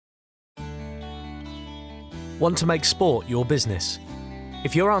Want to make sport your business?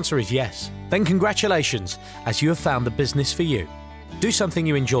 If your answer is yes, then congratulations, as you have found the business for you. Do something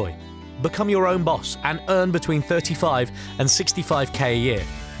you enjoy. Become your own boss and earn between 35 and 65k a year.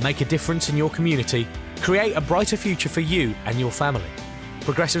 Make a difference in your community. Create a brighter future for you and your family.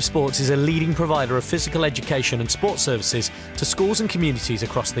 Progressive Sports is a leading provider of physical education and sports services to schools and communities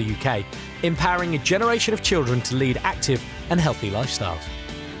across the UK, empowering a generation of children to lead active and healthy lifestyles.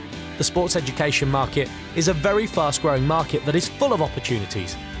 The sports education market is a very fast-growing market that is full of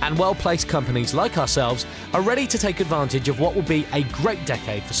opportunities, and well-placed companies like ourselves are ready to take advantage of what will be a great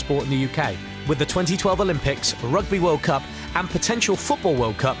decade for sport in the UK, with the 2012 Olympics, Rugby World Cup and potential Football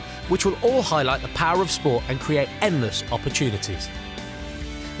World Cup, which will all highlight the power of sport and create endless opportunities.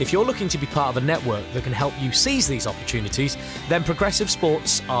 If you're looking to be part of a network that can help you seize these opportunities, then Progressive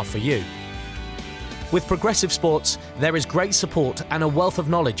Sports are for you. With Progressive Sports, there is great support and a wealth of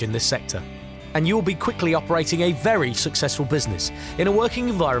knowledge in this sector, and you will be quickly operating a very successful business in a working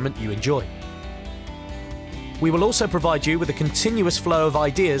environment you enjoy. We will also provide you with a continuous flow of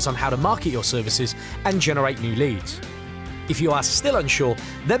ideas on how to market your services and generate new leads. If you are still unsure,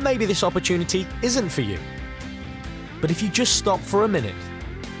 then maybe this opportunity isn't for you. But if you just stop for a minute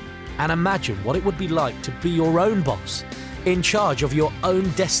and imagine what it would be like to be your own boss, in charge of your own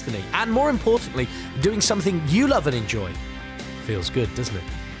destiny, and more importantly, doing something you love and enjoy. Feels good, doesn't it?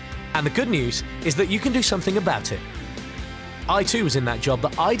 And the good news is that you can do something about it. I too was in that job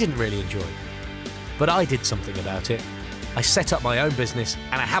that I didn't really enjoy, but I did something about it. I set up my own business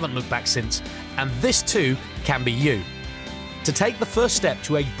and I haven't looked back since, and this too can be you. To take the first step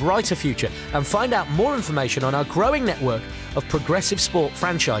to a brighter future and find out more information on our growing network of Progressive Sport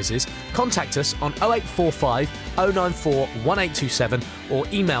franchises, contact us on 0845 094 1827 or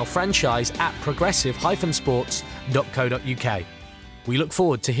email franchise@progressive-sports.co.uk. We look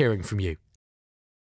forward to hearing from you.